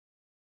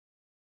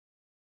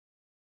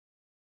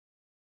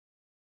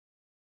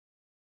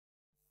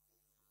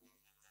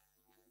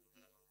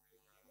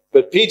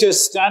But Peter,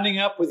 standing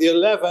up with the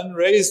 11,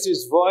 raised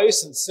his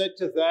voice and said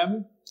to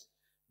them,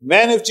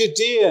 Men of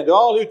Judea and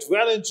all who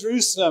dwell in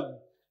Jerusalem,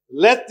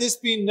 let this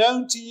be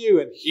known to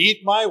you and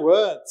heed my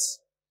words.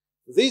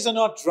 For these are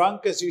not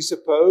drunk as you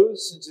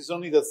suppose, since it is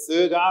only the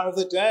 3rd hour of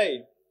the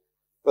day.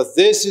 But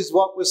this is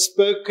what was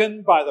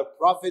spoken by the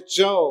prophet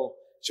Joel.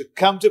 It should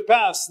come to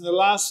pass in the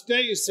last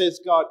days, says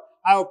God,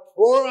 I will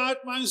pour out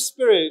my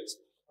spirit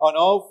on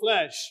all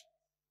flesh.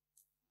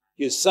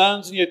 Your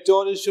sons and your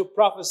daughters shall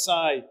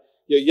prophesy.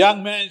 Your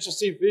young men shall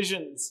see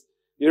visions.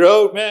 Your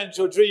old men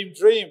shall dream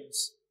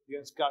dreams. You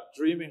can start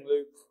dreaming,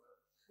 Luke.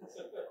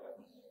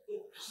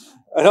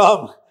 and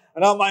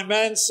on my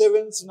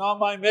manservants and on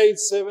my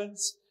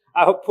maidservants,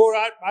 I will pour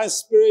out my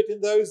spirit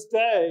in those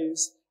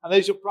days, and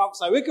they shall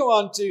prophesy. We go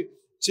on to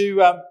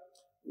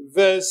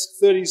verse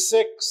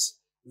 36.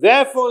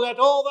 Therefore, let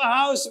all the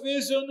house of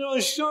Israel know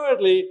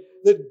assuredly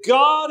that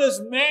God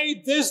has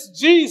made this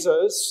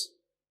Jesus,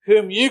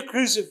 whom you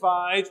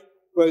crucified,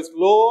 both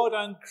Lord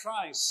and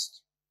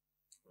Christ.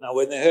 Now,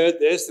 when they heard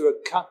this, they were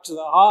cut to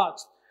the heart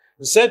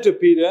and said to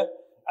Peter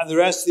and the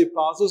rest of the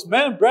apostles,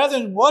 Men and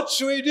brethren, what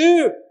shall we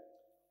do?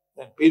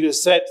 Then Peter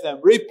said to them,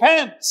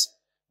 Repent,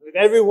 let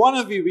every one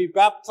of you be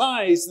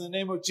baptized in the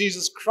name of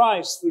Jesus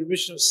Christ for the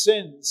remission of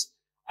sins,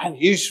 and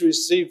you shall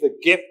receive the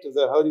gift of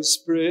the Holy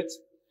Spirit.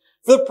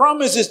 For the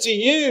promise is to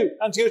you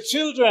and to your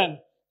children,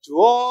 to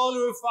all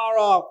who are far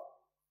off,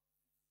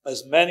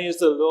 as many as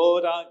the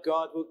Lord our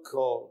God will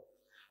call.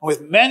 And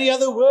with many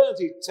other words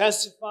he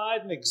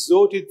testified and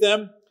exhorted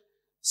them,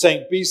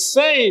 saying, Be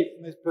saved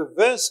from this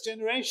perverse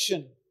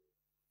generation.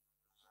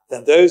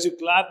 Then those who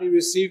gladly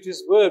received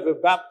his word were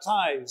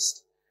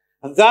baptized.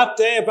 And that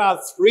day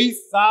about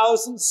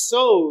 3,000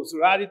 souls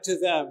were added to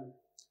them.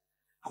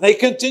 And they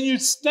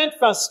continued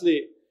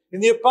steadfastly in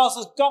the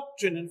apostles'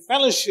 doctrine and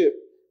fellowship,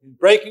 in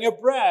breaking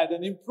of bread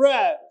and in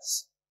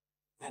prayers.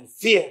 And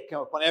fear came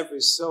upon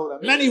every soul,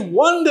 and many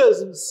wonders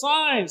and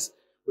signs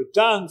were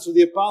done through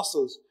the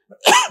apostles.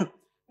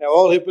 Now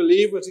all who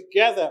believed were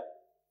together,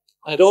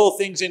 and had all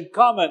things in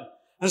common,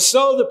 and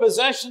sold the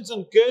possessions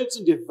and goods,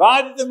 and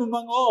divided them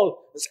among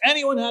all, as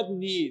anyone had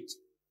need.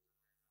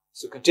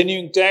 So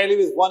continuing daily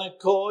with one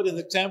accord in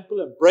the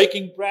temple, and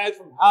breaking bread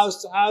from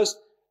house to house,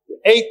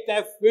 they ate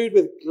their food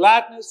with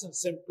gladness and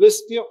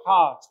simplicity of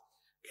heart,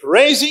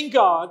 praising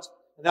God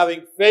and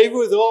having favor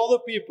with all the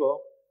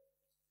people.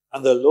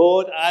 And the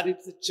Lord added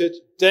to the church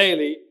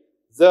daily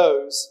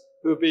those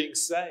who were being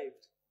saved.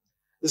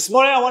 This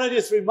morning I want to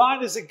just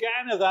remind us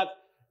again of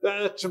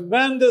that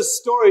tremendous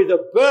story,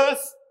 the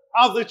birth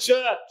of the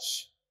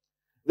church.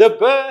 The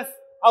birth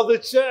of the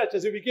church.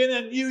 As we begin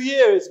a new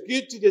year, it's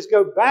good to just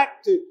go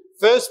back to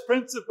first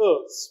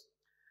principles.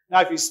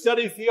 Now, if you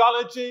study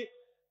theology,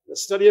 the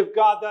study of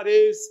God that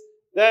is,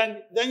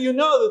 then you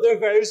know that there are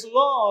various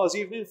laws,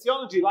 even in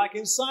theology, like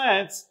in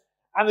science,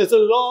 and there's a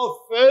law of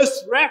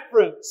first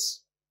reference.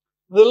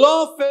 The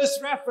law of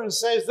first reference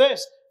says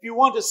this: if you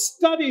want to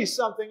study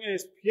something in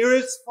its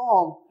purest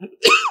form,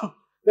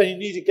 then you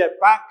need to get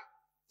back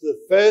to the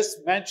first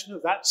mention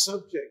of that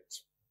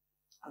subject.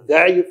 And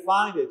there you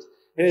find it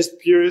in its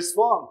purest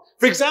form.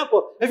 For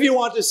example, if you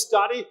want to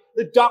study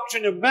the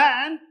doctrine of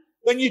man,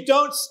 then you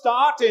don't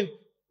start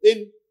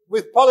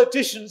with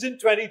politicians in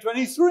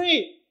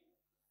 2023.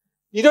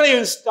 You don't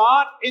even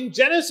start in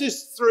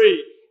Genesis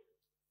 3.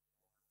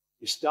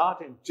 You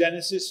start in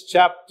Genesis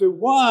chapter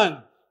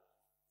 1.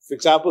 For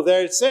example,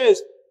 there it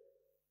says,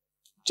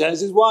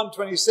 Genesis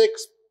 1:26,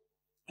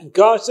 and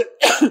God said,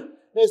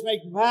 let's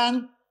make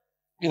man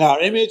in our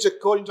image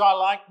according to our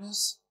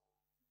likeness.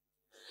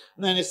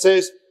 And then it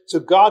says, so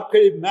God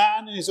created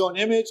man in his own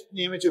image, in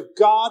the image of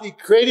God. He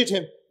created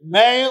him,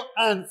 male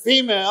and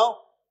female.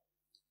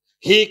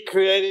 He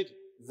created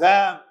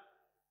them.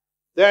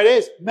 There it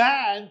is.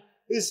 Man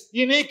is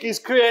unique. He's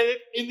created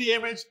in the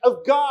image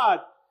of God.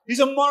 He's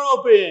a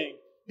moral being.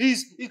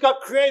 He's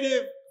got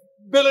creative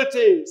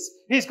abilities.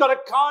 He's got a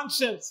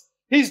conscience.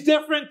 He's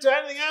different to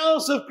anything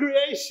else of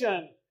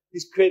creation.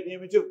 He's created in the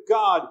image of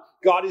God.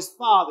 God is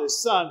Father,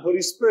 Son,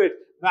 Holy Spirit.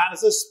 Man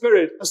is a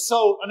spirit, a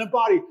soul, and a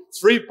body.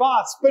 3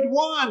 parts, but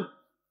one.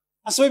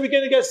 And so we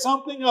begin to get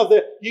something of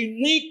the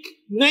unique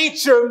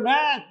nature of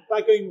man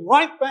by going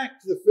right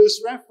back to the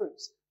first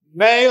reference.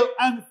 Male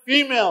and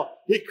female,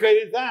 he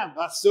created them.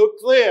 That's so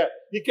clear.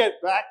 You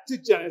get back to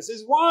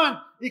Genesis 1.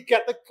 You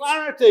get the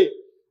clarity.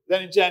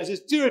 Then in Genesis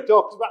 2, it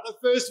talks about the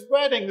first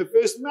wedding, the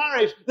first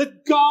marriage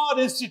that God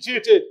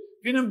instituted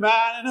between a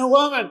man and a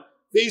woman.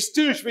 These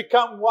two should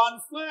become one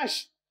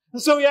flesh.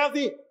 And so we have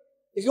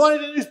if you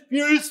want it in its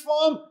purest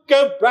form,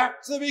 go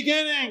back to the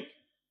beginning.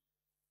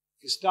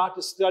 If you start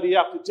to study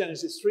after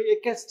Genesis 3,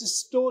 it gets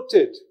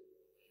distorted.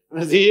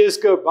 And as the years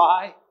go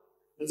by,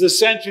 as the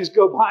centuries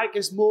go by, it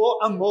gets more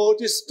and more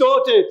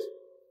distorted.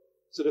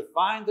 So to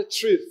find the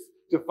truth,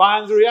 to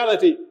find the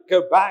reality,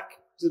 go back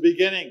to the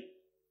beginning.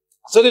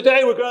 So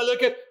today we're going to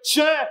look at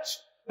church.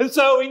 And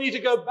so we need to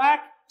go back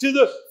to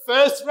the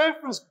first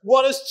reference.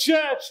 What is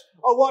church?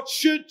 Or what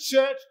should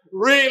church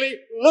really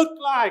look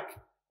like?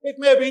 It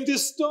may have been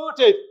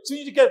distorted. So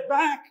you need to get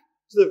back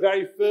to the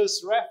very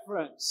first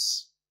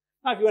reference.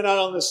 Now, if you went out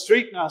on the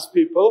street and asked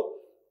people,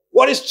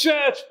 what is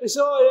church? They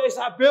say, oh, it's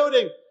that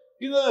building.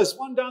 You know, there's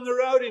one down the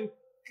road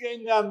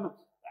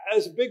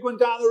there's a big one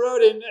down the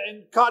road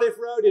in Cardiff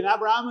Road in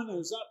Aberhaman, and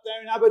it's up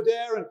there in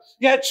Aberdare. And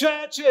yeah,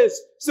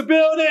 churches. It's a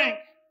building.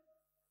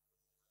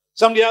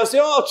 Somebody else say,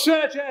 oh,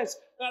 churches.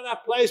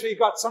 That place where you've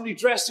got somebody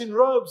dressed in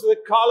robes with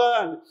a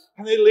collar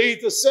and they lead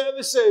the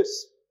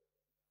services.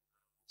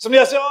 Somebody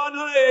else say, oh,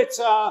 no,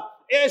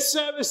 it's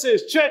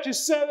services,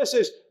 churches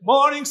services,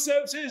 morning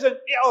services, and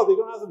they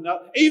don't have them now,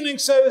 evening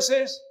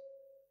services,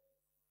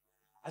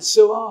 and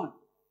so on.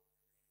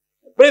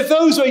 But if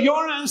those were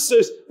your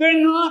answers,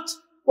 they're not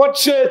what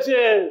church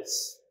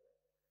is.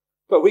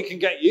 But we can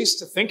get used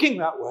to thinking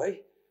that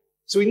way.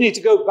 So we need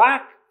to go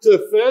back to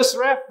the first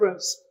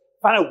reference,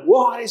 find out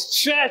what is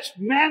church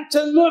meant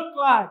to look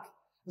like,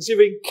 and see if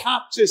we can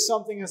capture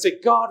something and say,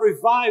 God,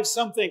 revive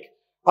something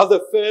of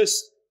the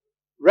first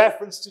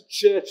reference to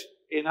church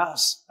in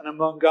us and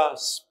among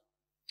us.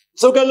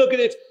 So we're going to look at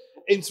it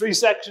in 3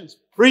 sections.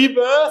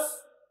 Pre-birth,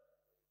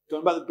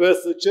 talking about the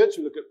birth of the church.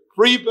 We look at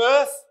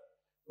pre-birth,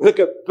 we look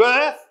at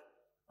birth,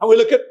 and we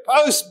look at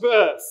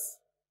post-birth.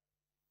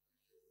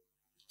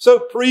 So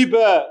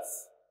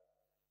pre-birth.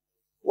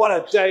 What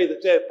a day the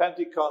day of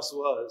Pentecost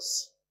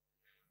was.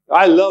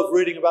 I love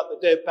reading about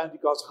the day of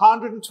Pentecost.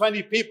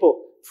 120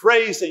 people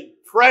praising,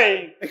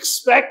 praying,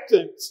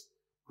 expectant.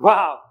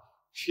 Wow.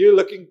 If you're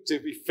looking to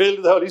be filled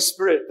with the Holy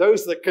Spirit,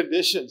 those are the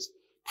conditions.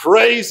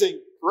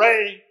 Praising,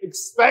 praying,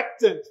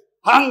 expectant,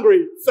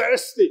 hungry,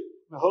 thirsty.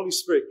 And the Holy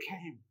Spirit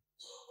came.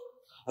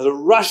 As a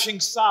rushing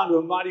sound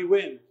of a mighty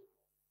wind.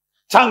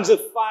 Tongues of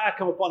fire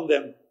come upon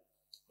them.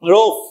 They're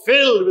all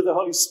filled with the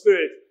Holy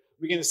Spirit.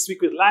 Begin to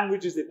speak with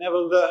languages they've never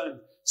learned,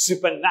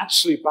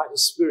 supernaturally by the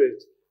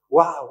Spirit.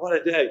 Wow, what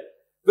a day.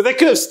 But they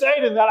could have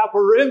stayed in that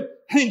upper room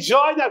and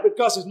enjoyed that, but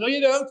God says, no,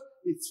 you don't.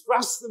 He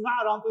thrust them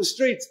out onto the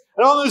streets.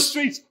 And on those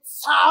streets,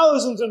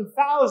 thousands and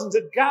thousands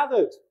had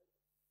gathered.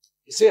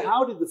 You say,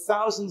 how did the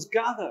thousands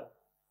gather?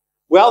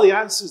 Well, the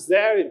answer's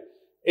there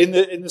in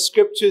the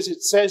scriptures.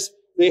 It says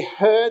they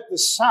heard the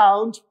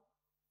sound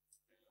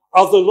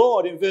of the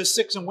Lord in verse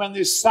 6. And when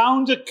this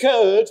sound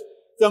occurred,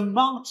 the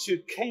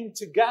multitude came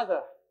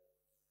together.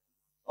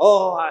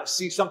 Oh, I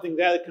see something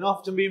there that can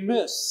often be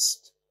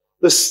missed.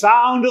 The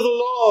sound of the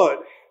Lord.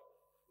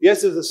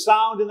 Yes, there's a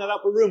sound in that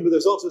upper room, but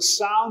there's also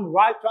sound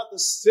right throughout the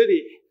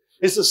city.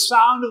 It's the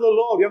sound of the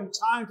Lord. We haven't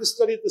time to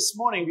study it this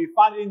morning. You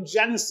find it in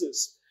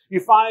Genesis.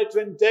 You find it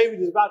when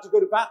David is about to go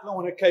to battle on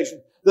one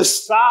occasion. The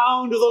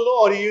sound of the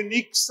Lord, a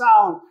unique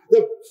sound.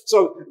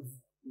 So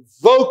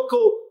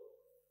vocal,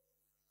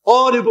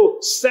 audible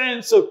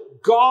sense of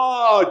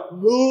God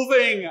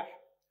moving.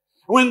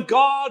 When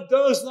God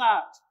does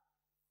that,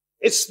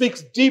 it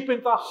speaks deep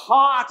into the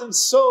heart and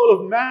soul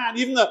of man.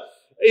 Even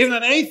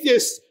an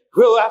atheist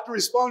will have to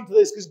respond to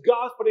this because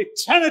God's put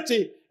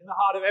eternity in the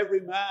heart of every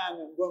man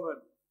and woman.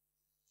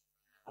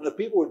 And the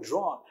people were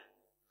drawn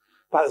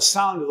by the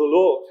sound of the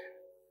Lord.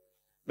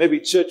 Maybe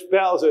church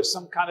bells are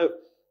some kind of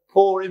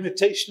poor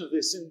imitation of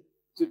this in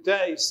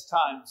today's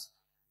times.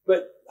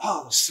 But,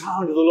 the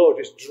sound of the Lord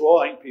is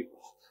drawing people.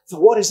 So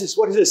what is this?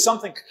 What is this?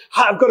 Something.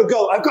 I've got to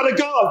go. I've got to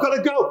go. I've got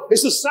to go.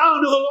 It's the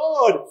sound of the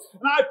Lord.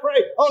 And I pray,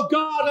 oh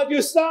God, let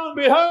your sound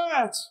be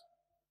heard.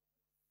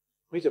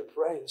 We need to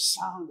pray the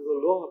sound of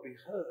the Lord be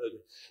heard.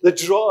 That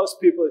draws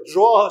people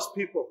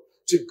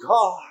to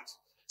God.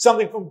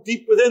 Something from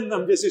deep within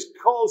them just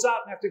calls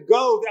out and they have to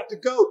go. They have to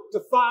go to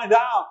find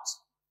out.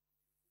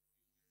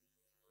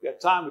 If we had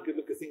time, we could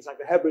look at things like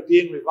the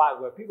Hebridean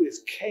revival where people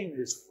just came and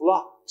just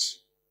flocked.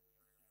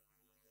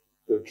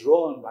 They were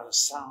drawn by the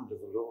sound of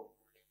the Lord.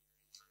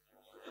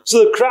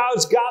 So the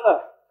crowds gather.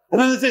 And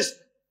then there's this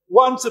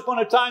once upon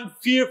a time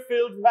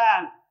fear-filled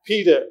man,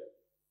 Peter.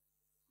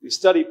 We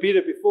studied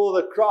Peter before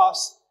the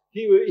cross.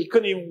 He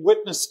couldn't even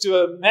witness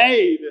to a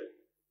maid.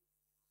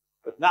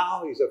 But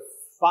now he's a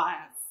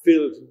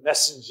fire-filled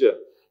messenger.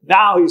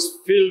 Now he's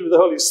filled with the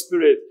Holy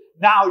Spirit.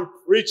 Now he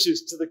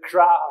preaches to the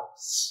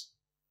crowds.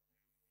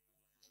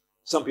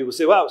 Some people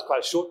say, well, it was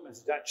quite a short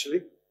message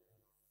actually.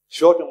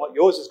 Shorter than what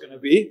yours is going to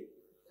be.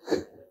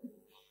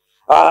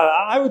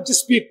 I would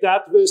dispute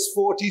that. Verse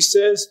 40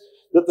 says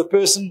that the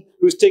person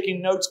who was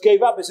taking notes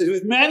gave up. It says,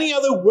 with many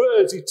other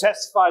words he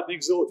testified and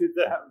exhorted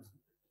them.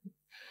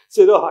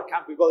 Said, I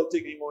can't be bothered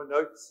taking any more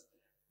notes.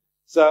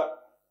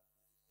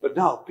 But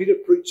no, Peter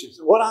preaches.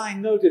 And what I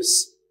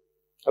notice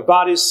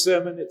about his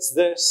sermon, it's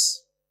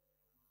this.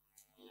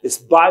 It's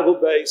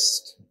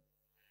Bible-based.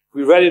 If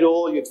we read it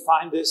all, you'd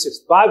find this. It's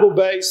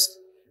Bible-based.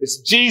 It's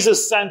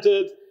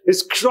Jesus-centered.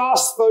 It's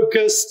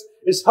cross-focused.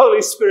 It's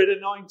Holy Spirit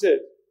anointed.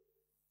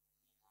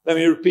 Let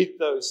me repeat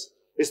those.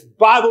 It's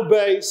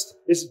Bible-based.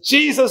 It's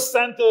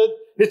Jesus-centered.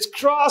 It's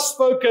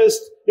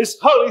cross-focused. It's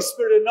Holy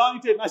Spirit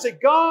anointed. And I say,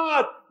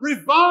 God,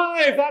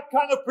 revive that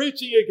kind of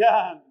preaching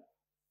again.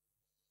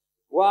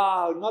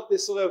 Wow, not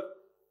this sort of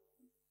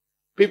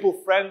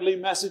people-friendly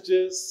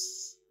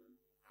messages.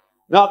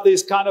 Not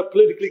these kind of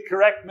politically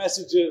correct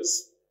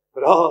messages.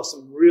 But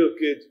some real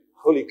good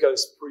Holy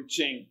Ghost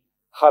preaching.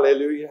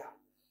 Hallelujah.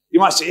 You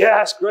might say, yeah,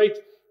 that's great.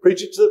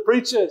 Preach it to the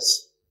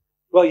preachers.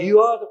 Well,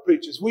 you are the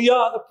preachers. We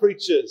are the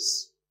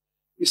preachers.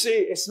 You see,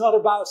 it's not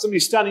about somebody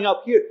standing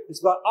up here.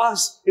 It's about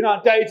us in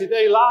our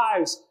day-to-day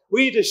lives.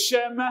 We need to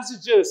share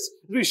messages.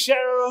 We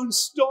share our own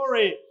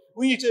story.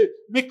 We need to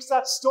mix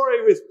that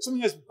story with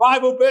something that's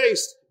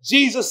Bible-based,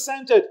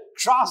 Jesus-centered,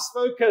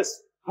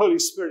 cross-focused, Holy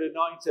Spirit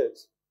anointed.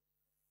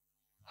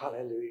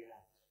 Hallelujah.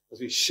 As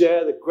we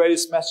share the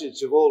greatest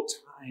message of all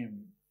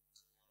time.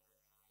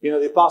 You know,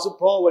 the Apostle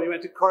Paul, when he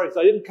went to Corinth,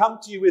 I didn't come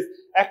to you with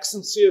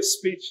excellency of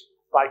speech,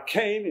 but I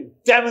came in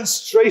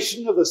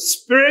demonstration of the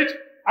Spirit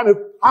and of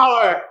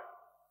power,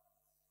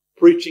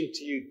 preaching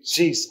to you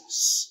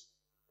Jesus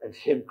and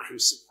Him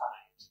crucified.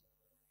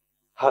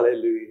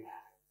 Hallelujah.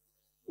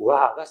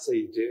 Wow, that's how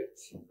you do it.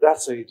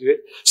 That's how you do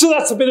it. So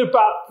that's a bit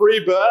about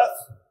pre-birth.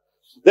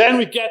 Then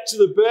we get to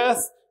the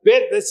birth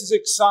bit. This is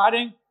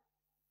exciting.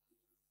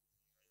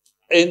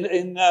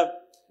 I'll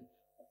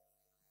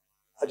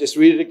just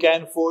read it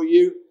again for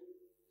you.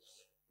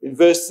 In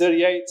verse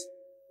 38,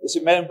 they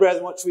said, men and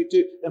brethren, what should we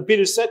do? And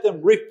Peter said to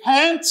them,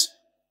 repent,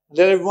 and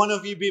let every one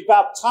of you be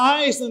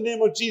baptized in the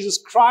name of Jesus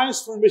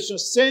Christ for remission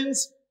of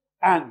sins,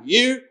 and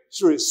you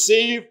shall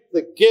receive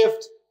the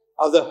gift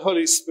of the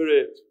Holy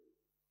Spirit.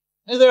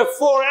 And there are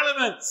 4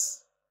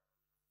 elements.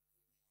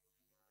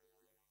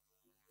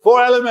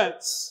 4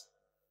 elements.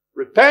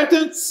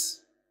 Repentance,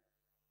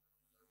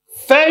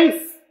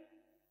 faith.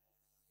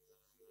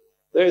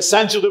 They're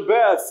essential to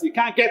birth. You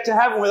can't get to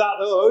heaven without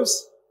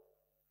those.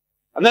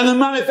 And then the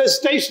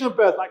manifestation of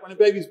birth, like when a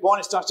baby's born,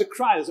 it starts to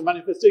cry. There's a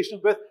manifestation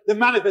of birth. The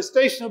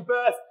manifestation of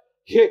birth,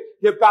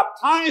 you're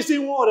baptized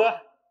in water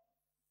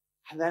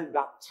and then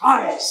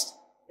baptized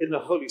in the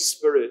Holy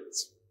Spirit.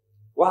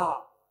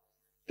 Wow.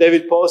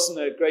 David Pawson,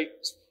 a great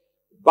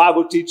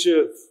Bible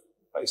teacher,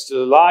 he's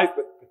still alive,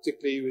 but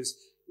particularly he was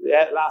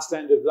the last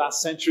end of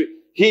last century.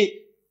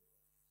 He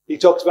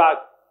talks about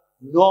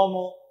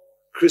normal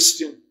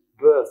Christian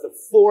birth, the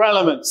 4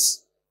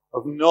 elements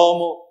of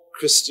normal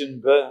Christian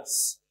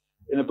birth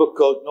in a book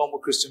called Normal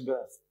Christian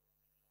Birth.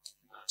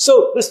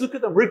 So let's look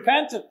at them.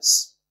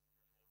 Repentance.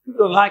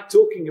 People don't like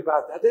talking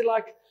about that. They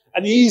like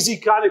an easy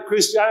kind of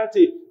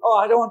Christianity. Oh,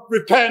 I don't want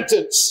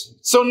repentance.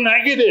 It's so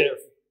negative.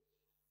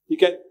 You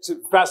get to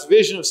perhaps a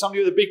vision of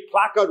somebody with a big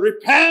placard,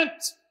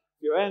 repent,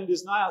 your end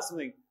is nigh or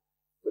something.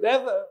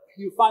 Whatever,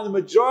 you find the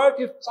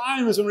majority of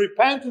times when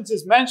repentance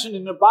is mentioned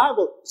in the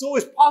Bible, it's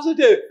always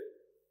positive.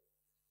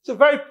 It's a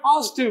very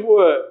positive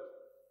word.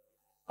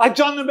 Like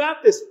John the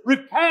Baptist,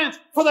 repent,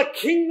 for the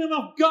kingdom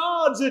of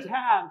God's at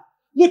hand.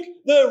 Look,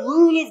 the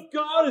rule of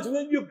God is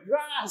within your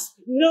grasp.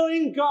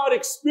 Knowing God,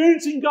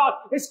 experiencing God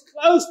is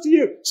close to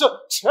you. So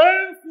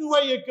turn from the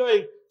way you're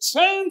going.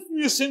 Turn from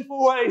your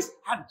sinful ways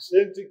and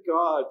turn to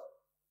God.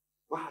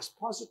 Wow, it's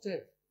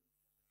positive.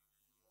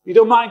 You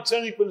don't mind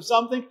turning from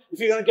something if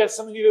you're going to get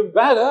something even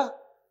better.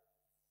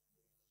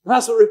 And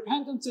that's what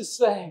repentance is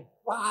saying.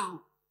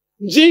 Wow.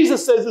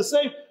 Jesus says the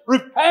same.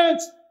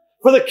 Repent,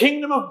 for the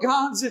kingdom of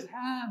God's at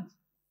hand.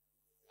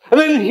 And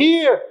then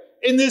here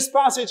in this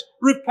passage,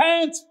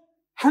 repent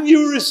and you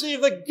will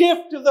receive the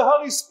gift of the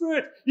Holy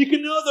Spirit. You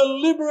can know the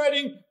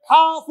liberating,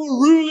 powerful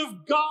rule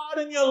of God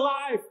in your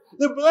life.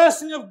 The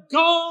blessing of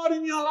God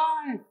in your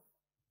life.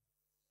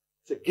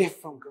 It's a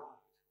gift from God.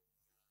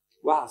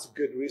 Wow, it's a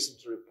good reason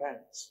to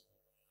repent.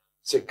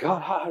 Say,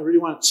 God, I really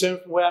want to turn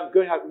from where I'm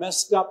going. I've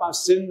messed up, I've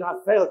sinned,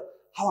 I've failed.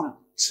 I want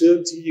to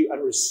turn to you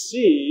and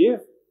receive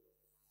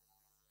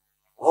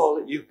all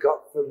that you've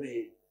got for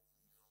me.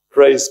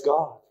 Praise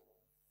God.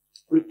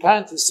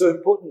 Repent is so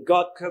important.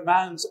 God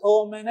commands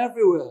all men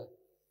everywhere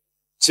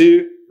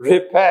to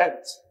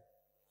repent.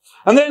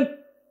 And then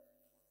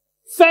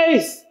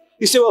faith.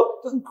 You say, well,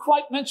 it doesn't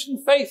quite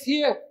mention faith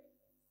here.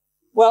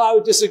 Well, I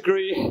would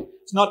disagree.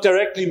 It's not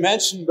directly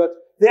mentioned, but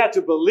they had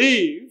to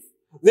believe,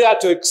 they had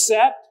to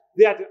accept,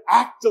 they had to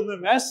act on the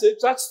message.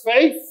 That's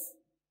faith.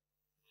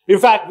 In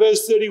fact,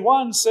 verse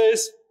 31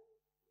 says,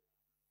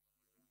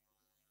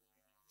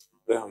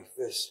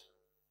 verse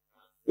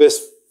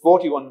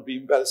 41 would be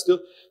better still.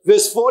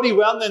 Verse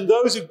 41, then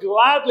those who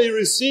gladly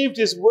received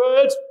his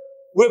word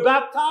were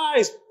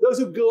baptized. Those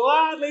who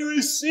gladly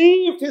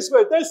received his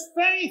word. There's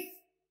faith.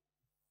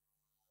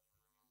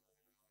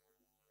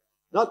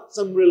 Not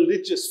some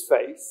religious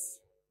faith,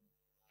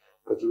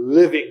 but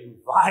living,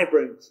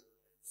 vibrant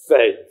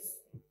faith.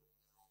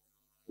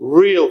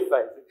 Real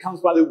faith. It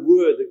comes by the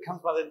word, it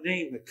comes by the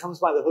name, it comes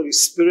by the Holy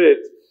Spirit.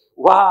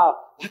 Wow,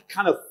 that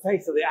kind of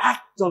faith, that they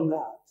act on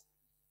that.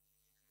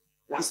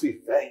 It has to be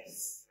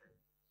faith.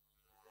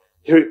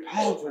 You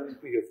repent and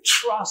you have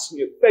trust and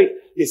your faith.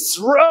 You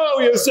throw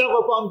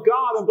yourself upon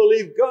God and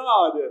believe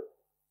God.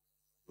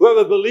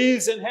 Whoever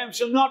believes in him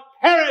shall not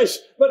perish,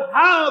 but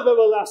have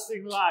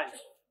everlasting life.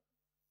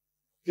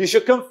 If you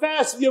shall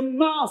confess with your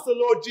mouth the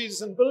Lord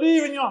Jesus and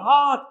believe in your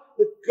heart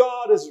that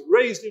God has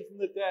raised him from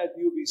the dead,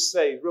 you'll be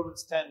saved.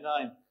 Romans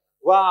 10:9.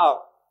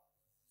 Wow.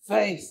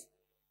 Faith.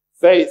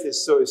 Faith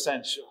is so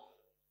essential.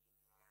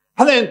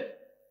 And then,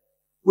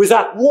 with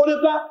that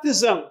water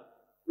baptism,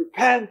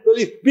 repent,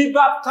 believe, be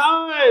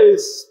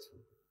baptized.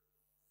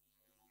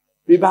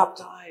 Be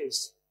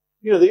baptized.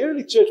 You know, the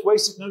early church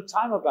wasted no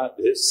time about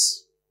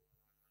this.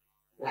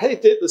 They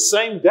did the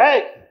same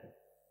day.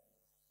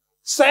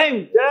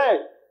 Same day.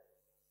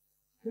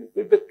 It's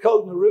a bit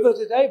cold in the river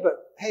today,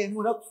 but hey,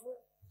 anyone up for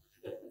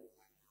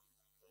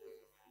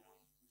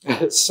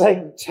it?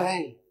 Same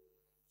day.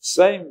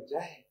 Same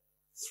day.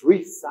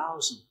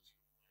 3,000.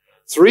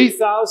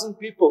 3,000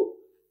 people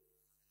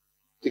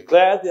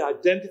declared they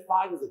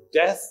identified with the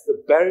death,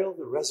 the burial,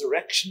 the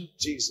resurrection of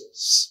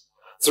Jesus.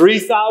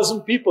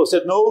 3,000 people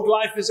said an old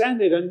life is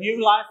ended, a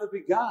new life has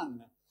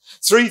begun.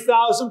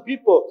 3,000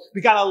 people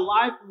began a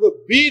life of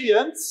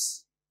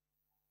obedience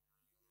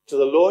to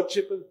the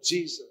Lordship of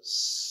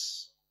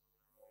Jesus.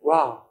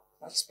 Wow,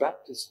 that's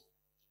baptism.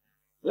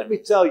 Let me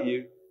tell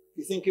you, if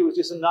you think it was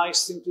just a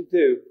nice thing to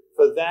do,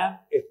 for them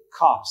it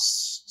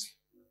cost.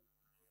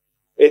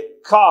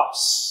 It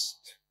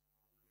cost.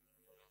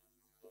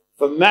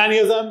 For many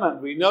of them,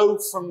 and we know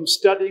from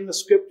studying the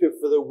scripture,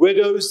 for the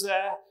widows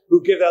there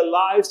who give their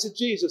lives to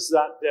Jesus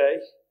that day,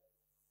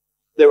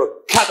 they were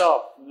cut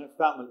off from their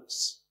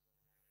families.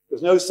 There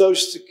was no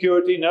social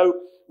security, no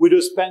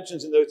widows'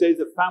 pensions in those days.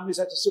 The families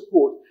had to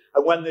support.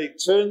 And when they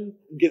turned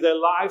and gave their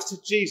lives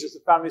to Jesus,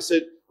 the family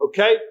said,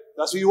 okay,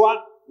 that's what you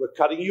want. We're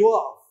cutting you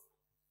off.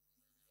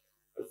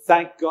 But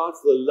thank God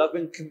for the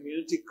loving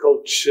community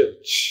called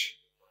church.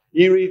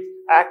 You read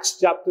Acts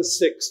chapter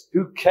 6.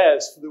 Who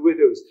cares for the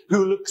widows?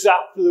 Who looks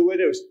after the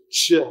widows?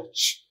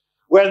 Church.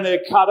 When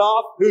they're cut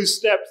off, who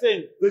steps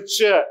in? The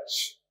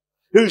church.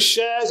 Who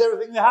shares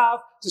everything they have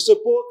to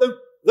support them?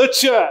 The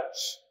church.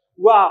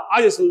 Wow,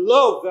 I just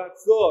love that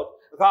thought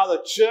of how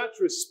the church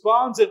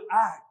responds and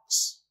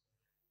acts.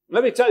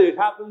 Let me tell you, it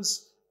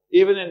happens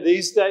even in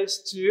these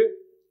days too.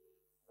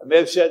 I may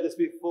have shared this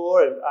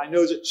before, and I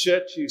know as a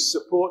church you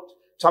support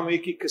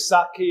Tomoyuki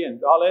Kosaki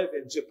and Olive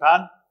in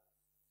Japan.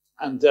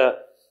 And,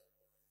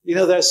 you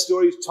know their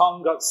stories.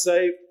 Tom got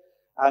saved,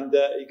 and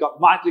he got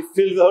mightily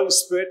filled with the Holy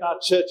Spirit in our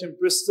church in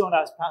Bristol, and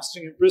I was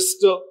pastoring in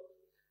Bristol.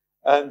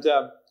 And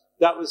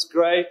that was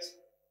great.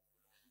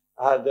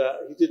 And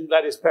he didn't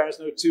let his parents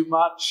know too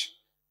much,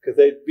 because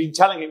they'd been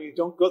telling him, you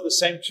don't go to the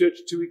same church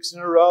 2 weeks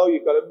in a row.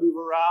 You've got to move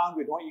around.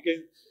 We don't want you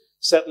getting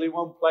settled in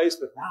one place.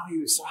 But now he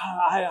was,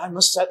 I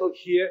must settle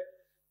here.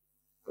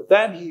 But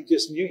then he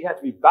just knew he had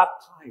to be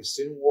baptized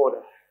in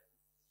water.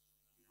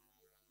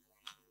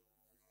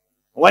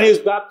 When he was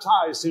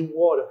baptized in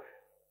water,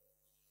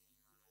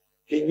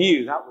 he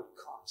knew that would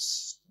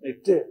cost.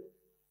 It did.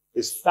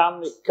 His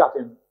family cut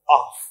him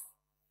off.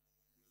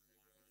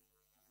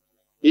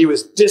 He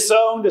was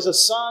disowned as a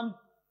son.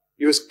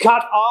 He was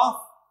cut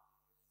off.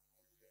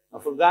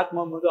 And from that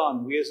moment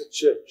on, we as a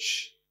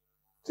church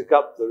took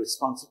up the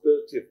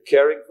responsibility of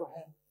caring for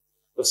him,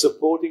 of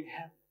supporting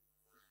him.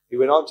 He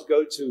went on to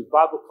go to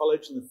Bible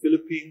college in the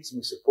Philippines, and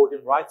we support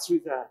him right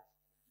through that.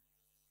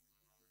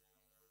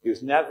 He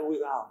was never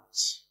without.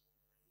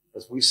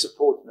 As we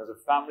support him as a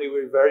family,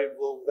 we're very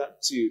involved with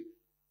that too.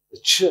 The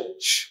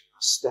church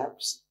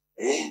steps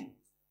in.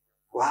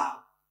 Wow.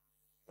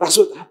 That's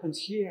what happened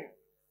here.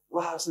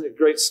 Wow, isn't it a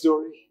great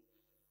story?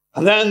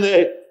 And then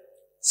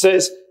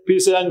Peter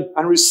said,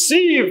 and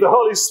receive the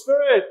Holy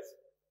Spirit.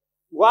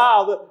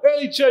 Wow, the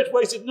early church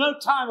wasted no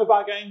time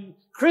about getting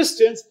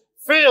Christians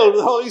filled with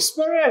the Holy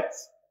Spirit.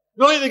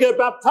 Not only did they get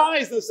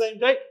baptized on the same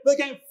day, they're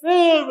getting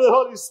filled with the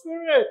Holy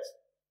Spirit.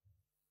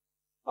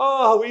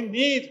 Oh, we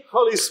need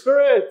Holy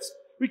Spirit.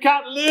 We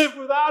can't live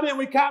without him.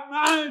 We can't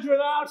manage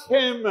without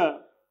him.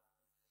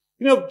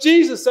 You know,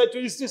 Jesus said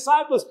to his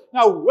disciples,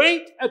 now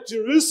wait at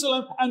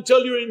Jerusalem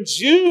until you're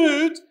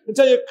endued,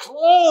 until you're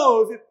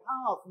clothed with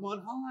power from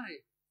on high.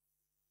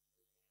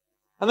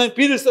 And then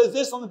Peter says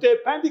this on the day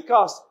of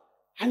Pentecost,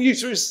 and you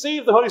to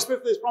receive the Holy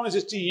Spirit for these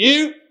promises to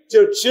you, to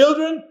your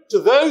children, to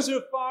those who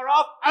are far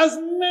off, as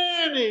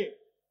many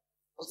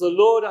as the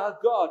Lord our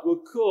God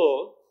will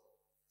call.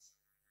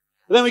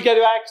 And then we get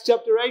to Acts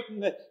chapter 8,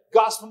 and the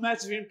gospel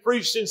message being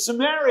preached in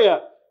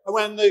Samaria. And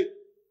when the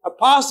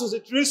apostles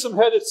at Jerusalem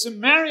heard that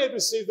Samaria had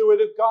received the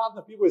word of God, and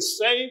the people were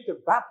saved and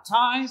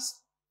baptized,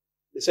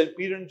 they sent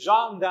Peter and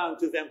John down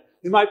to them.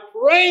 They might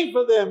pray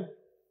for them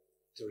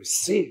to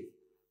receive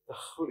the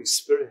Holy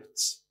Spirit.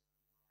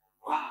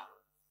 Wow.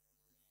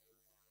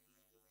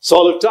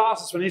 Saul of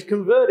Tarsus, when he's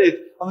converted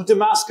on the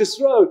Damascus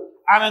Road,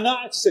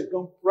 Ananias said, go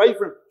and pray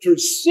for him to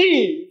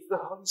receive the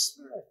Holy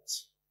Spirit.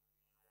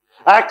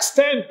 Acts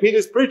 10,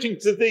 Peter's preaching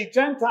to the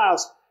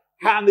Gentiles,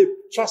 and they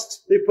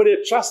put their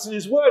trust in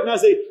his word. And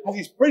as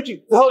he's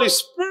preaching, the Holy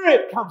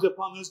Spirit comes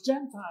upon those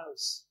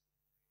Gentiles.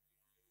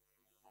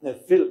 And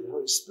they're filled with the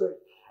Holy Spirit.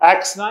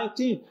 Acts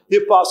 19, the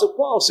Apostle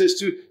Paul says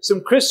to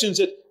some Christians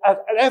at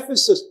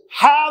Ephesus,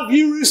 have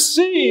you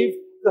received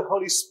the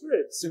Holy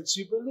Spirit since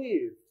you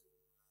believed?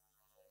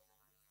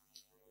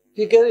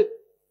 You get it?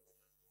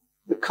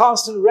 The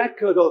constant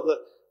record of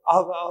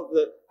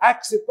the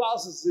Acts of the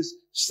Apostles is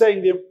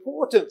saying the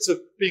importance of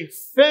being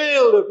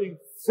filled and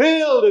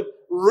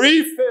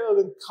refilled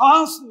and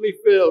constantly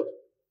filled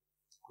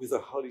with the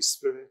Holy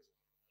Spirit.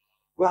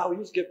 Wow, we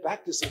need to get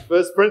back to some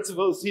first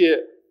principles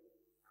here.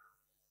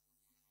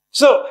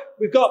 So,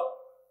 we've got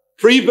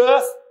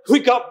pre-birth,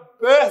 we've got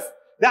birth,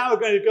 Now we're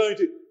going to go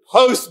into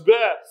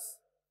post-birth.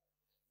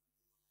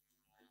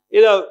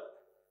 You know,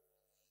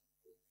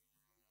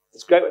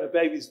 it's great when a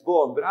baby's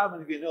born, but how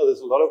many of you know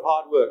there's a lot of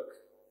hard work?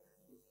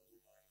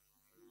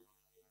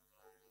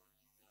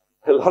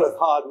 A lot of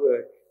hard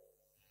work.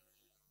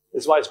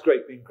 That's why it's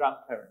great being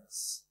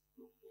grandparents.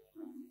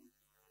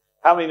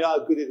 How many know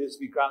how good it is to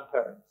be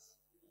grandparents?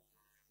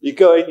 You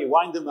go in, you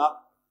wind them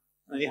up,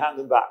 and then you hand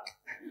them back.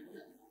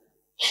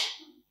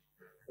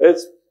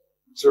 It's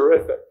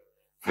terrific.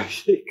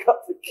 You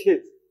got the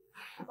kids.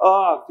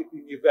 Oh,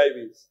 particularly new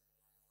babies.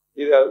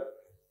 You know,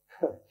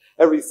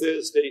 every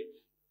Thursday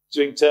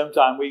during term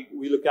time,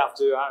 we look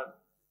after our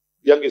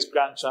youngest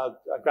grandchild,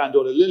 our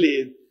granddaughter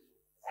Lily,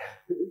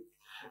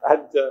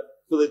 and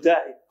for the day.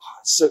 Oh,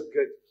 it's so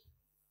good.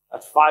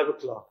 At 5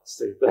 o'clock,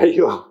 Steve, there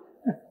you are.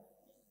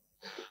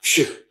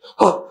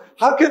 Oh,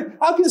 how can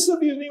some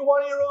of you need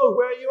 1-year-old?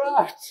 Where are you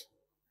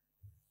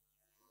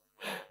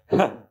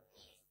at?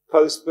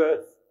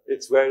 Post-birth,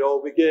 it's where it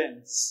all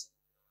begins.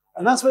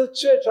 And that's where the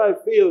church, I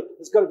feel,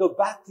 has got to go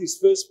back to these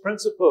first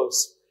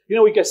principles. You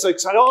know, we get so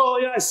excited. Oh,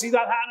 yeah, I see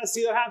that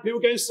hand. People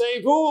getting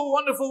saved. Oh,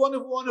 wonderful,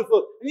 wonderful,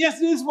 wonderful. And yes,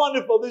 it is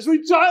wonderful. There's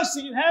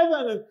rejoicing in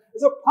heaven, and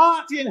there's a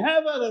party in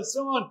heaven, and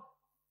so on.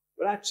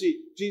 But actually,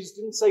 Jesus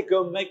didn't say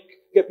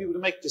get people to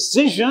make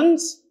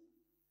decisions.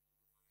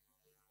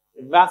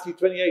 In Matthew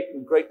 28, in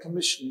the Great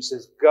Commission, he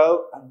says,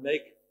 go and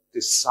make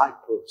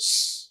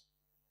disciples.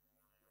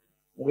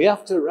 We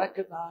have to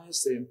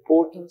recognize the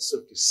importance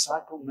of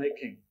disciple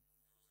making,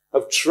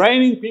 of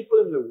training people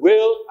in the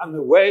will and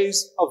the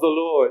ways of the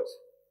Lord.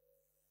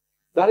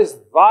 That is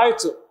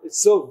vital.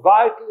 It's so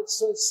vital. It's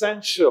so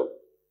essential.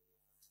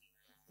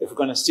 If we're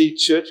going to see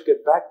church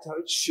get back to how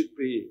it should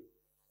be.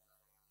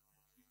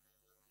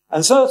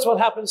 And so that's what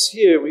happens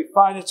here. We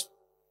find it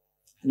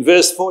in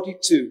verse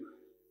 42.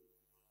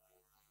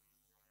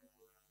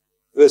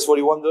 Verse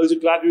 41, those who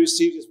gladly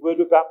received his word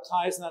were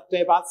baptized, and that day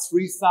about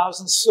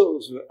 3,000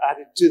 souls were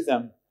added to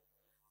them.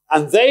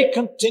 And they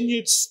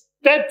continued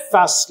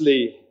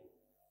steadfastly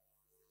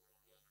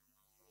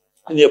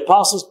in the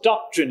apostles'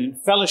 doctrine, in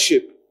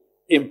fellowship,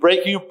 in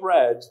breaking of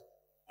bread,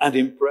 and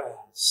in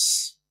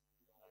prayers.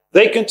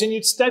 They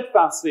continued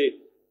steadfastly.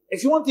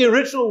 If you want the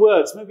original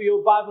words, maybe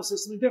your Bible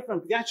says something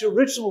different, but the actual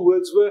original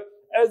words were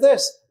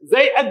this.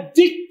 They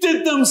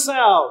addicted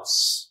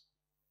themselves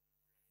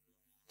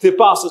to the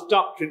apostles'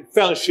 doctrine,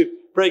 fellowship,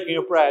 breaking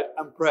of bread,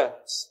 and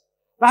prayers.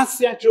 That's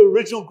the actual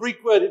original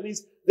Greek word. It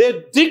means they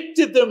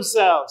addicted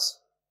themselves.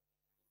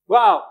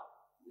 Wow.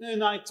 In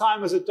my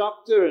time as a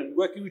doctor and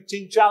working with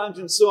Teen Challenge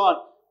and so on,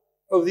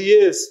 over the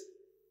years,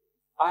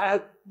 I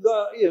had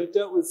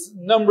dealt with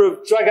a number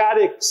of drug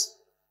addicts,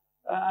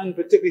 and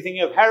particularly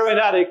thinking of heroin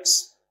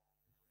addicts,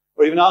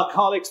 or even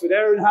alcoholics, but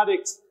heroin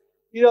addicts.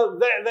 You know,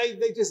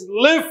 they just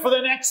live for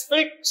the next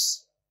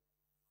fix.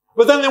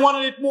 But then they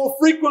wanted it more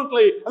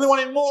frequently, and they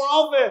wanted more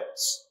of it.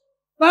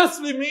 That's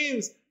what it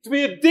means to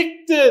be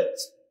addicted.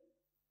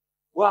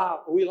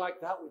 Wow, are we like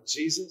that with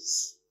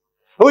Jesus?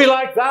 Are we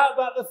like that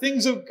about the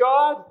things of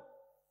God?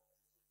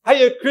 Are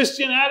you a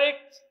Christian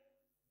addict?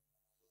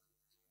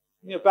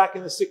 You know, back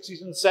in the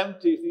 60s and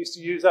 70s, they used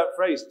to use that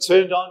phrase,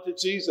 turned on to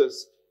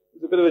Jesus.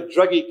 It's a bit of a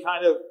druggy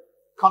kind of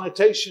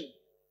connotation.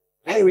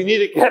 Hey, we need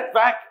to get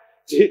back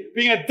to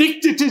being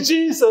addicted to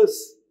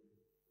Jesus.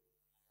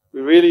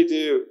 We really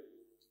do.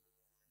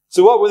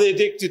 So what were they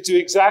addicted to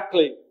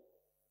exactly?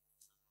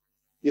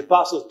 The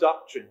apostles'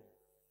 doctrine.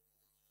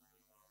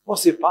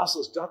 What's the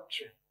apostles'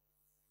 doctrine?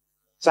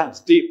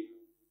 Sounds deep.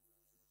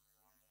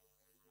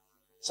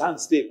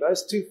 Sounds deep.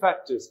 There's two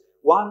factors.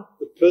 One,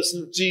 the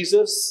person of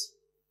Jesus.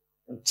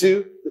 And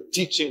two, the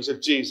teachings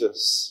of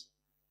Jesus.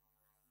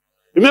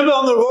 Remember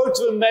on the road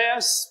to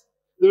Emmaus,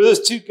 there were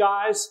those two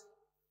guys,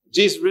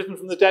 Jesus risen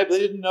from the dead, but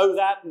they didn't know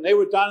that, and they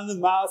were down in the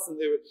mouth, and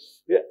they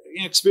were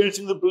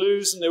experiencing the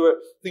blues, and they were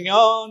thinking,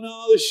 oh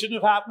no, this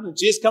shouldn't have happened. And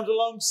Jesus comes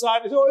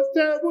alongside and says, oh, it's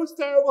terrible, it's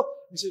terrible.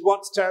 And he says,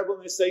 what's terrible?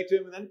 And they say to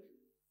him, and then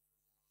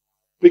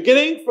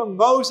beginning from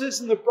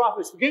Moses and the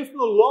prophets, beginning from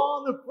the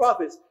law and the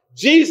prophets,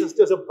 Jesus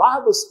does a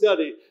Bible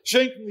study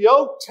showing from the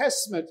Old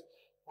Testament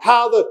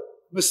how the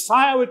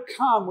Messiah would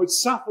come, would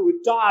suffer,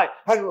 would die,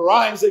 and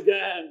rise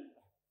again.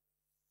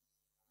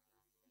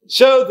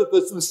 Show that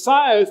the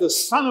Messiah is the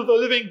Son of the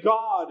living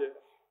God.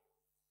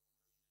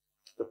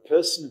 The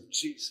person of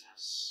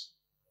Jesus.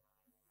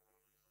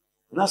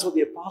 And that's what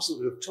the apostles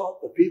would have taught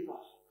the people.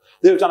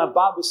 They would have done a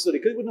Bible study,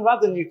 because they wouldn't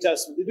have had the New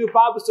Testament. They do a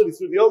Bible study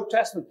through the Old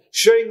Testament,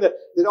 showing that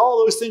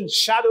all those things,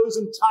 shadows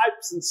and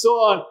types and so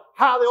on,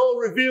 how they all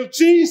reveal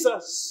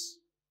Jesus.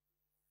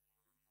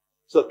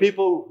 So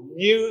people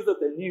knew that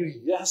they knew,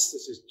 yes,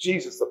 this is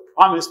Jesus, the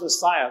promised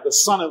Messiah, the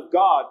Son of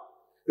God,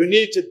 who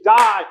needed to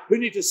die, who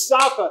needed to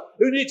suffer,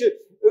 who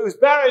was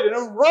buried and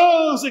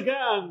arose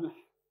again,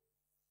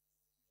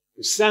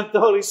 who sent the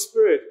Holy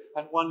Spirit,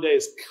 and one day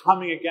is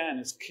coming again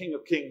as King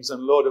of Kings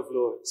and Lord of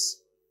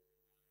Lords.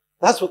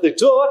 That's what they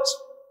taught.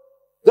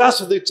 That's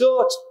what they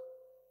taught.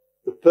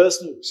 The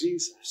person of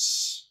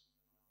Jesus.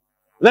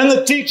 And then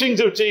the teachings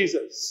of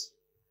Jesus.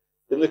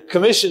 In the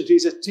commission,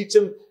 Jesus teach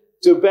them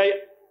to obey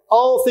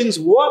all things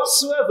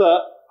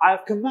whatsoever I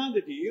have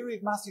commanded you. You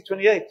read Matthew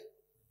 28.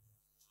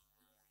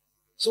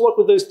 So what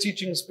would those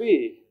teachings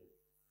be?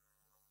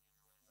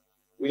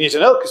 We need to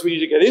know because we need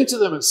to get into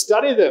them and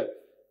study them.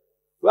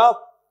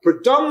 Well,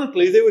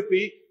 predominantly they would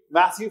be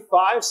Matthew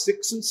 5,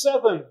 6, and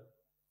 7.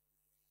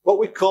 What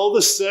we call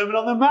the Sermon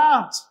on the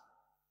Mount.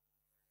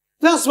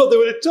 That's what they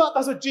would have taught.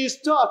 That's what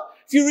Jesus taught.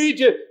 If you read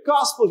your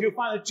Gospels, you'll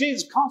find that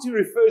Jesus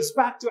constantly refers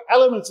back to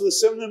elements of the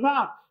Sermon on the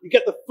Mount. You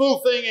get the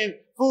full thing in,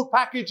 full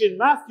package in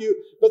Matthew,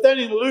 but then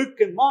in Luke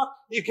and Mark,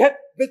 you get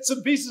bits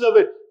and pieces of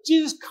it.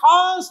 Jesus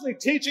constantly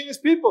teaching his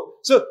people.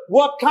 So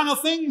what kind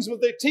of things would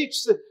they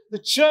teach the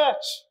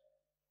church,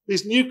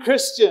 these new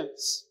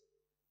Christians?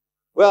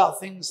 Well,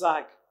 things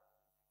like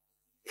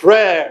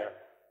prayer,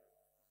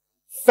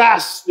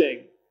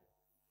 fasting,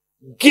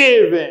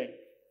 giving.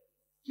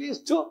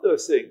 Jesus taught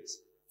those things.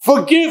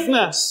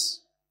 Forgiveness.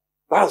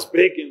 That's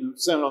big in the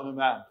Sermon on the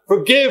Mount.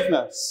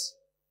 Forgiveness.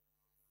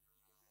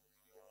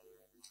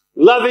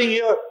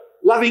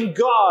 Loving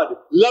God,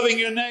 loving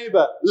your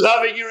neighbor,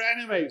 loving your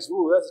enemies.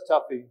 Ooh, that's a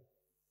toughie.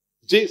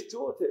 Jesus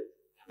taught it.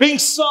 Being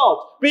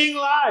salt, being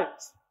light.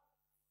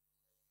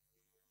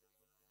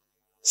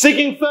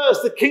 Seeking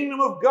first the kingdom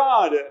of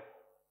God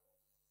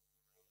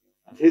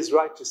and his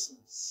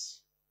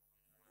righteousness.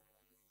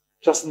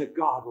 Trusting that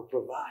God will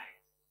provide.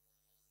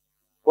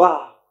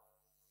 Wow.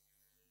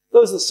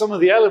 Those are some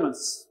of the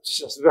elements.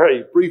 Just a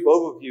very brief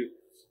overview.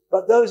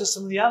 But those are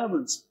some of the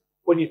elements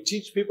when you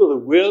teach people the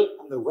will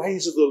and the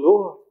ways of the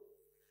Lord.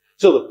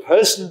 So the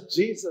person of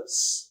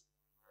Jesus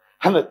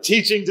and the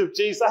teachings of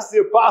Jesus, that's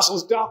the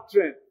apostles'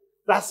 doctrine.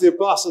 That's the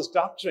apostles'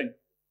 doctrine.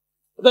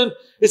 But then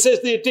it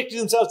says they addicted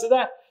themselves to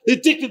that. They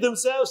addicted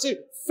themselves to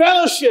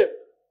fellowship.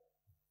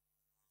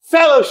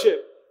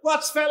 Fellowship.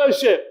 What's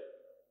fellowship?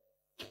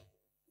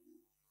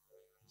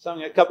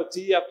 Having a cup of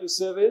tea after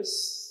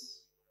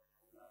service.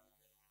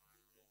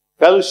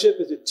 Fellowship,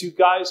 is it two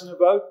guys in a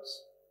boat?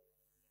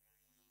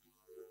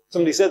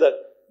 Somebody said that,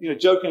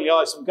 jokingly,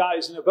 some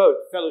guys in a boat.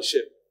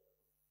 Fellowship.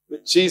 A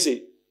bit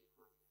cheesy.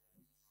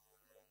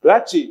 But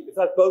actually, if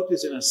that boat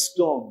is in a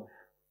storm,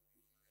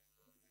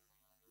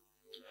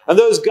 and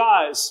those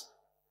guys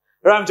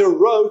are having to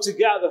row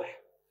together,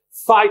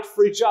 fight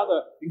for each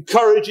other,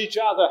 encourage each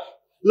other,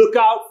 look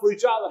out for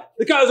each other.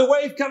 The guy's a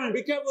wave coming,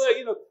 be careful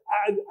there,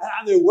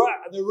 and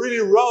they're really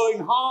rowing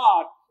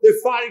hard. They're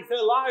fighting for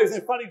their lives.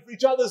 They're fighting for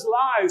each other's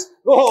lives.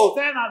 Oh,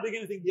 then I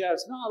begin to think,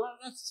 yes, no,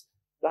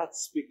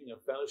 that's speaking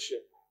of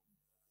fellowship.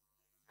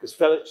 Because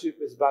fellowship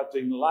is about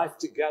doing life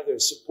together,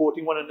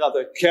 supporting one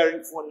another,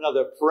 caring for one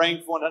another,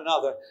 praying for one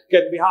another,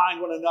 getting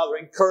behind one another,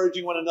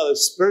 encouraging one another,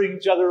 spurring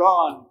each other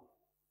on.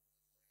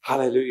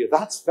 Hallelujah.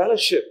 That's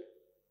fellowship.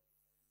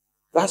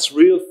 That's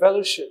real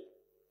fellowship.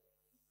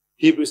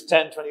 Hebrews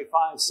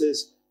 10:25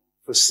 says,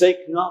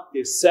 forsake not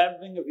the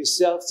assembling of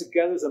yourselves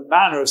together as the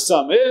manner of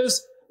some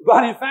is,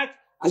 but in fact,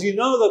 as you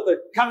know that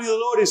the coming of the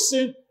Lord is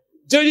soon,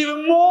 do it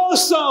even more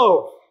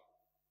so.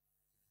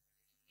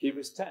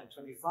 Hebrews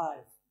 10:25.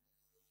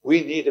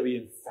 We need to be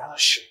in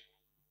fellowship.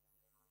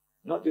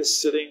 Not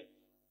just sitting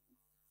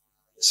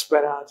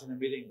spread out in a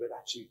meeting, but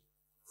actually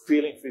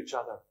feeling for each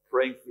other,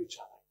 praying for each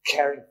other,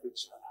 caring for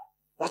each other.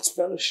 That's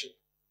fellowship.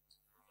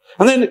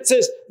 And then it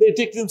says they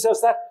addicted themselves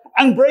to that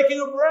and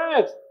breaking of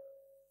bread.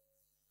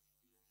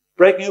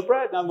 Breaking of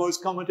bread. Now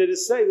most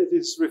commentators say that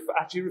it's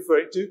actually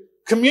referring to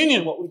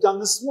communion, what we've done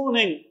this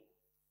morning.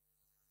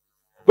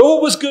 But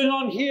what was going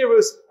on here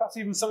was perhaps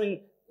even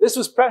something, this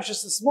was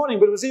precious this morning,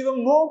 but it was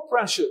even more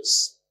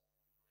precious.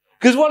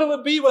 Because what it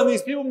would be when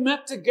these people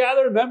met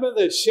together, remember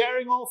they're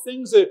sharing all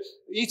things, they're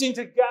eating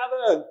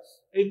together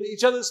in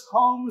each other's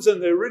homes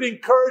and they're really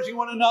encouraging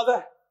one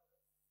another.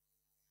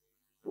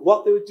 But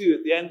what they would do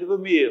at the end of a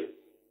meal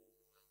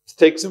is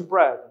take some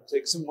bread and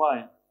take some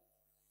wine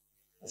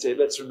and say,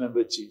 let's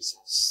remember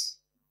Jesus.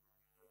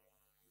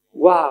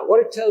 Wow,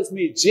 what it tells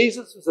me,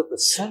 Jesus was at the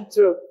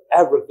center of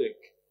everything.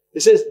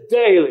 It says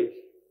daily.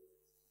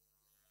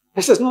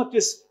 This is not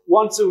just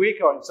once a week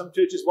or in some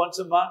churches once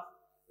a month.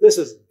 This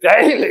is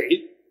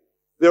daily.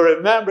 They're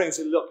remembering and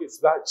saying, look, it's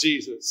about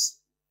Jesus.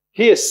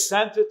 He is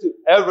center to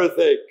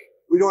everything.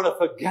 We don't want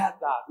to forget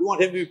that. We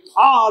want him to be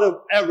part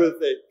of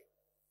everything.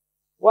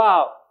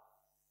 Wow.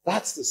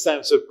 That's the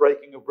sense of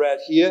breaking of bread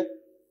here.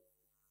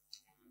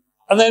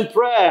 And then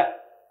prayer.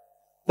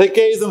 They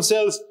gave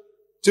themselves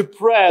to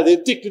prayer. They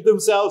addicted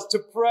themselves to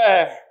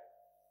prayer.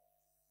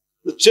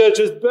 The church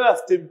was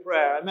birthed in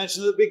prayer. I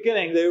mentioned at the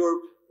beginning,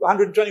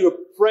 120 were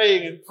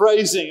praying and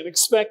praising and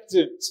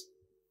expectant.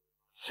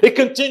 It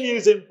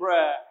continues in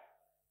prayer.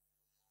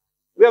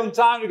 We haven't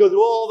time to go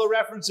through all the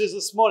references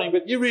this morning,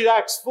 but you read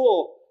Acts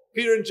 4.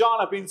 Peter and John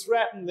have been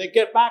threatened. They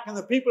get back and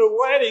the people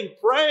are waiting,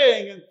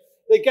 praying, and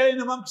they get in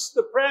amongst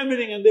the prayer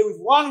meeting and they with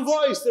one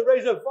voice, they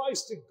raise a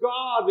voice to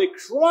God. They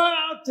cry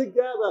out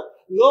together,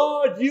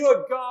 Lord, you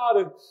are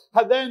God.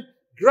 And then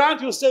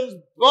grant yourselves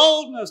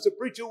boldness to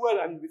preach your word.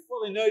 And before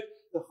they know it,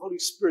 the Holy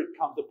Spirit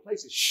comes. The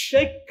place is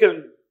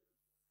shaken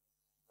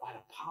by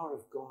the power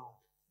of God.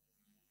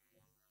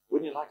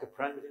 Wouldn't you like a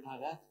prayer meeting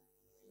like that?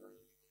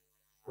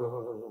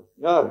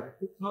 No,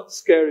 it's not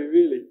scary,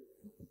 really.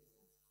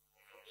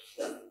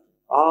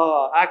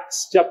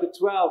 Acts chapter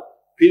 12.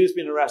 Peter's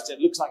been arrested.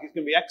 It looks like he's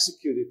going to be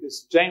executed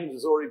because James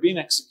has already been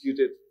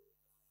executed.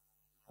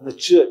 And the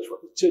church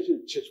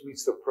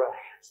meets for prayer.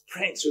 It's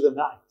praying through the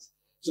night.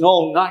 It's an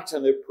all-night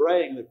and they're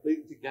praying and they're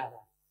pleading together.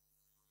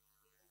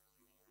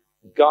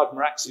 And God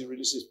miraculously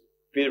releases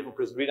Peter from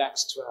prison. Read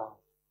Acts 12.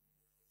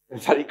 In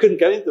fact, he couldn't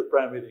get into the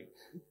prayer meeting.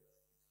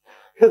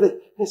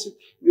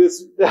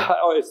 I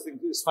always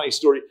think it's a funny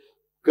story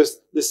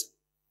because this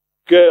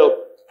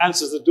girl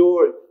answers the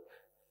door.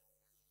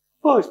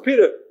 Oh, it's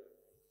Peter.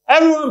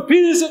 Everyone,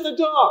 Peter's at the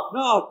door.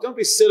 No, don't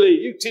be silly.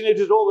 You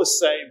teenagers are all the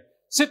same.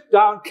 Sit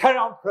down, carry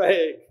on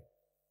praying.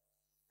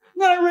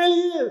 No, it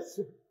really is.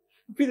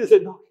 And Peter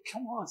said, no,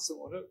 come on,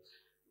 someone.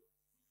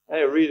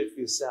 Hey, read it for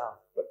yourself.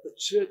 But the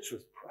church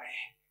was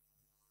praying.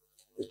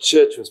 The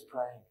church was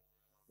praying.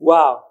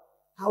 Wow,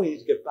 how we need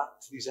to get back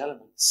to these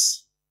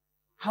elements.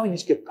 How we need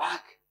to get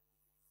back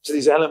to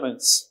these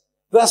elements.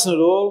 But that's not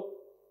all.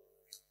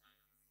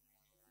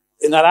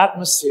 In that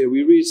atmosphere,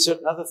 we read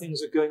certain other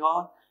things are going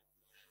on.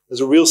 There's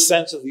a real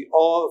sense of the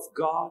awe of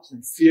God,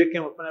 and fear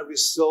came upon every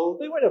soul.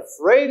 They weren't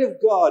afraid of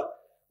God,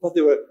 but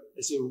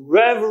it's a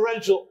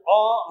reverential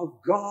awe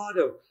of God,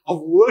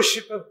 of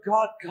worship of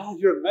God. God,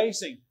 you're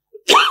amazing.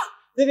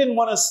 They didn't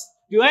want to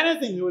do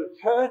anything that would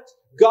hurt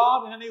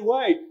God in any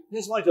way. They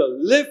just wanted to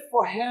live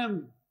for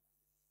Him.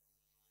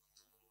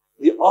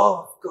 The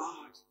awe of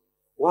God.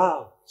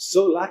 Wow,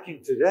 so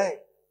lacking today.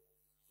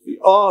 The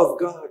awe of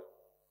God.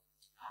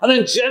 And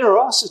then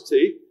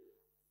generosity.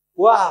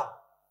 Wow.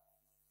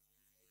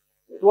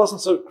 It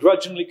wasn't so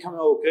grudgingly coming,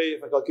 okay,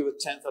 if I'll give a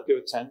tenth, I'll give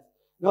a tenth.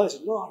 No, they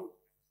said, Lord,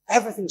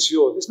 everything's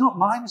yours. It's not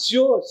mine, it's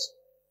yours.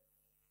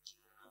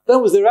 That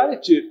was their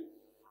attitude.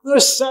 They were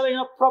selling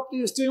up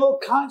properties, doing all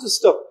kinds of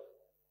stuff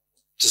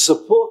to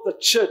support the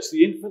church,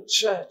 the infant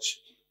church.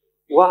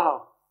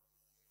 Wow.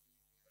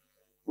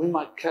 We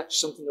might catch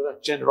something of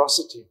that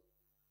generosity.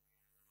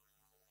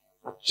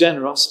 That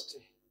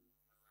generosity.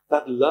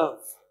 That love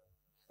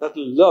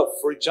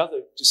for each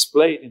other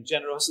displayed in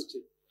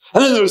generosity.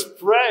 And then there was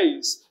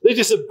praise. They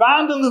just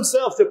abandoned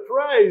themselves to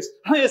praise.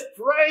 And they just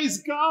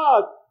praise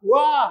God.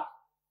 Wow.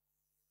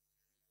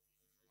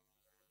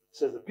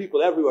 So the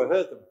people everywhere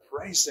heard them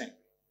praising.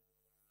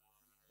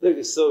 They were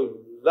just so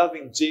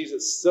loving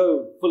Jesus,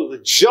 so full of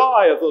the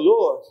joy of the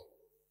Lord.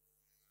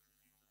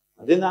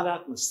 And in that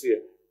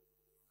atmosphere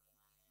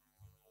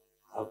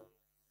of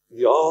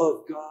the awe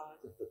of God,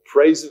 of the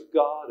praise of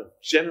God, of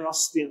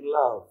generosity and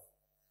love,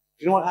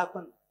 do you know what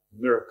happened?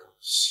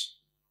 Miracles.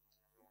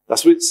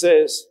 That's what it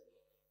says.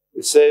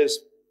 It says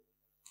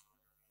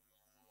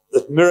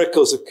that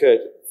miracles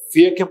occurred.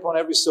 Fear came upon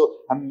every soul,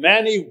 and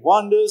many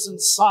wonders and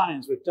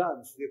signs were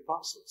done for the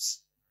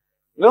apostles.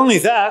 Not only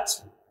that,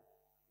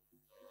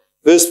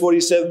 verse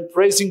 47,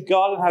 praising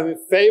God and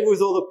having favor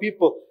with all the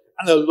people,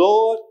 and the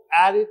Lord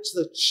added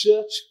to the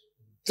church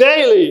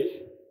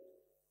daily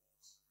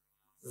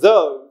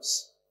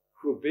those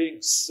who were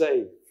being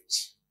saved.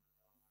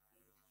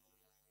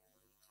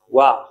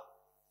 Wow.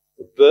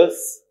 The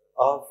birth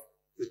of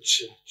the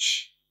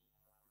church.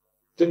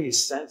 Don't you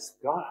sense,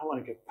 God, I want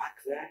to get back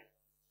there?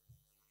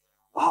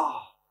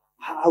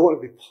 I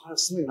want to be part of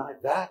something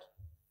like that.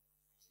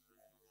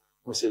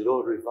 We say,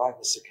 Lord, revive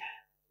us again.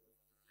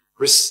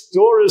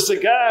 Restore us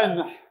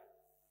again.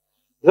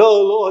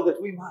 Oh, Lord,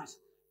 that we might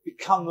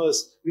become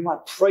those, we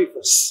might pray for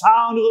the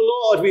sound of the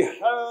Lord we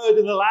heard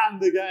in the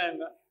land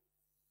again.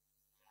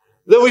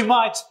 That we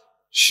might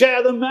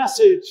share the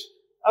message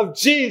of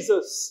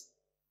Jesus.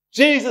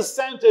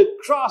 Jesus-centered,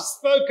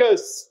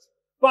 cross-focused,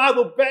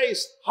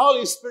 Bible-based,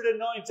 Holy Spirit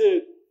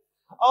anointed.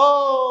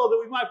 Oh, that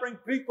we might bring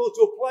people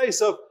to a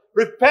place of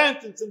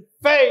repentance and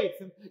faith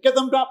and get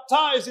them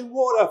baptized in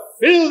water,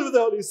 filled with the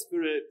Holy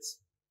Spirit.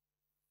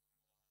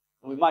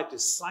 And we might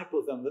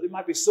disciple them, that they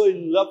might be so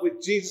in love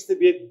with Jesus, they'd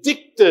be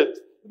addicted,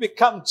 to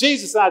become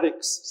Jesus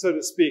addicts, so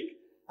to speak.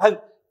 And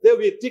they'll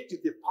be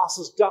addicted to the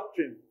apostles'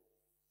 doctrine,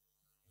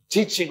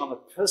 teaching on the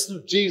person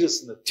of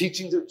Jesus and the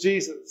teachings of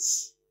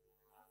Jesus.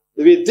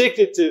 They'll be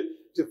addicted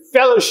to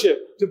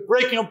fellowship, to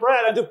breaking of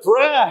bread, and to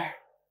prayer.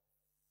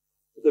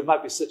 But there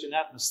might be such an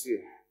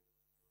atmosphere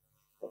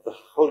that the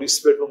Holy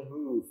Spirit will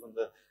move and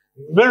the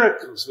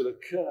miracles will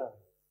occur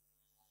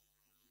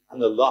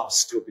and the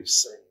lost will be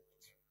saved.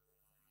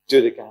 Do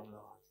it again,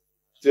 Lord.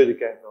 Do it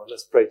again, Lord.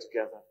 Let's pray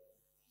together.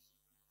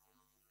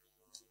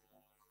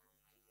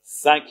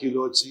 Thank you,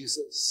 Lord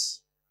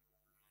Jesus.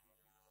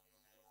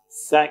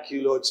 Thank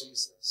you, Lord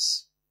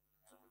Jesus.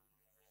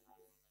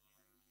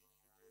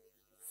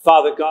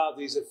 Father God,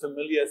 these are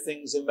familiar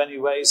things in many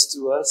ways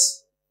to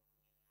us.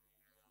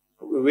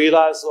 But we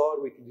realize,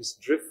 Lord, we can just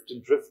drift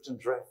and drift and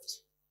drift.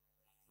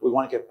 We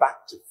want to get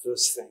back to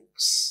first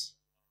things.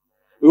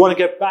 We want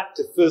to get back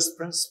to first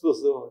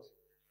principles, Lord.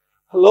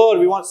 Lord,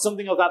 we want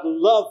something of that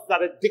love,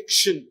 that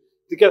addiction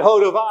to get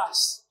hold of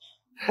us.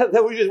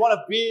 That we just want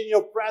to be in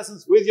your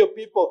presence with your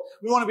people.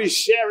 We want to be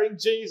sharing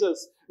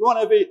Jesus. We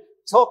want to be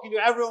talking to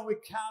everyone we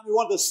can. We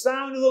want the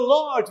sound of the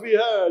Lord to be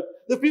heard.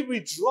 The people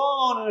be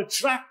drawn and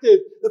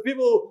attracted. The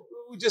people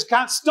who just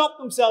can't stop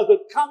themselves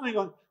but coming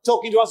and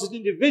talking to us as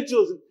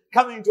individuals and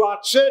coming to our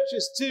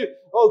churches too.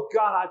 Oh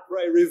God, I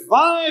pray,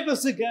 revive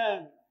us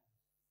again.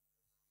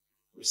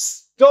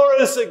 Restore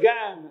us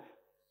again.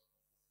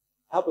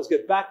 Help us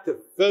get back to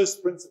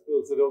first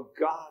principles that, oh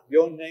God,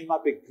 your name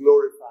might be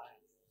glorified.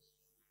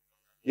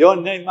 Your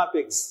name might be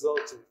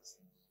exalted.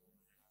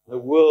 The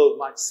world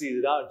might see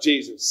that our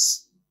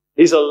Jesus,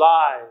 he's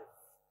alive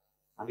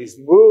and he's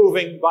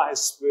moving by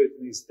his Spirit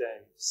in these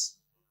days.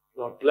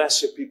 Lord,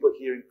 bless your people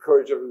here.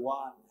 Encourage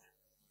everyone.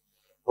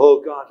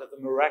 Oh God, let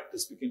the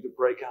miraculous begin to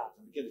break out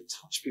and begin to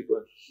touch people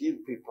and heal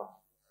people.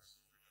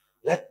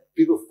 Let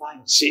people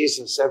find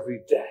Jesus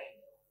every day.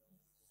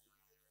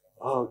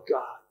 Oh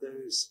God,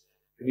 those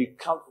who need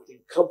comforting,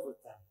 comfort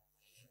them.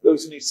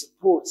 Those who need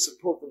support,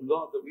 support them,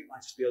 Lord, that we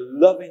might just be a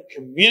loving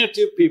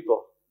community of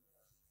people.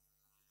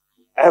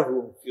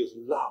 Everyone feels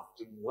loved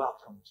and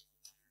welcomed.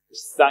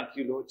 Just thank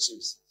you, Lord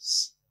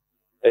Jesus.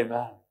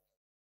 Amen.